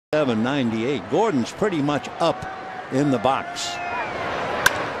98. Gordon's pretty much up in the box.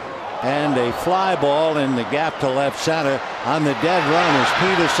 And a fly ball in the gap to left center. On the dead run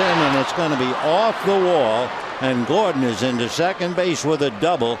is Peterson, and it's going to be off the wall. And Gordon is into second base with a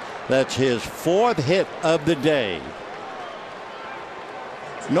double. That's his fourth hit of the day.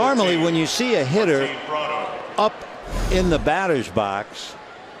 Normally, when you see a hitter up in the batter's box,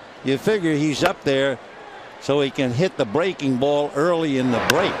 you figure he's up there so he can hit the breaking ball early in the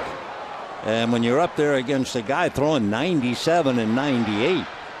break. And when you're up there against a guy throwing 97 and 98,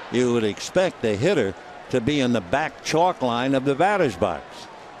 you would expect the hitter to be in the back chalk line of the batter's box.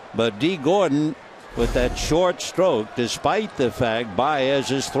 But Dee Gordon, with that short stroke, despite the fact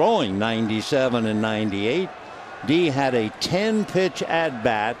Baez is throwing 97 and 98, Dee had a 10-pitch at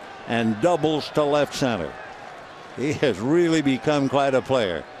bat and doubles to left center. He has really become quite a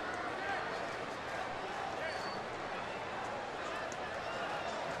player.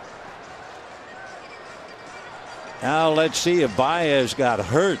 Now let's see if Baez got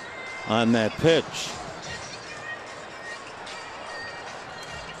hurt on that pitch.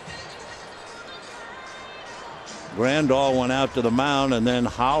 Grandal went out to the mound and then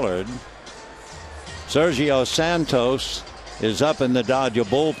hollered. Sergio Santos is up in the Dodger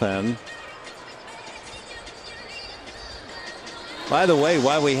bullpen. By the way,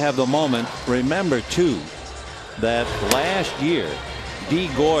 while we have the moment, remember too that last year Dee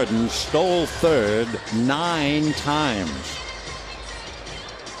Gordon stole third 9 times.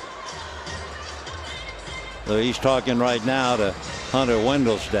 So he's talking right now to Hunter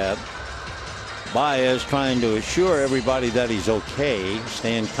Wendelstedt. Baez trying to assure everybody that he's okay.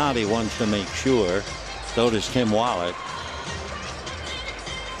 Stan Conti wants to make sure. So does Tim Wallach.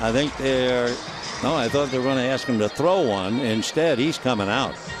 I think no, I thought they were going to ask him to throw one. Instead, he's coming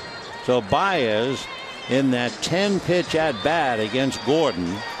out. So Baez, in that 10-pitch at bat against Gordon,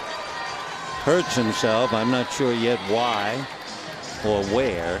 hurts himself. I'm not sure yet why or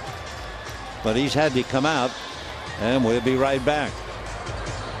where, but he's had to come out, and we'll be right back.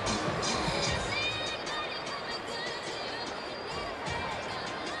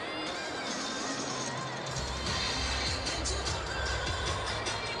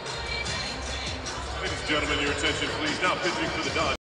 Ladies and gentlemen, your attention please. Now pitching for the Dodgers.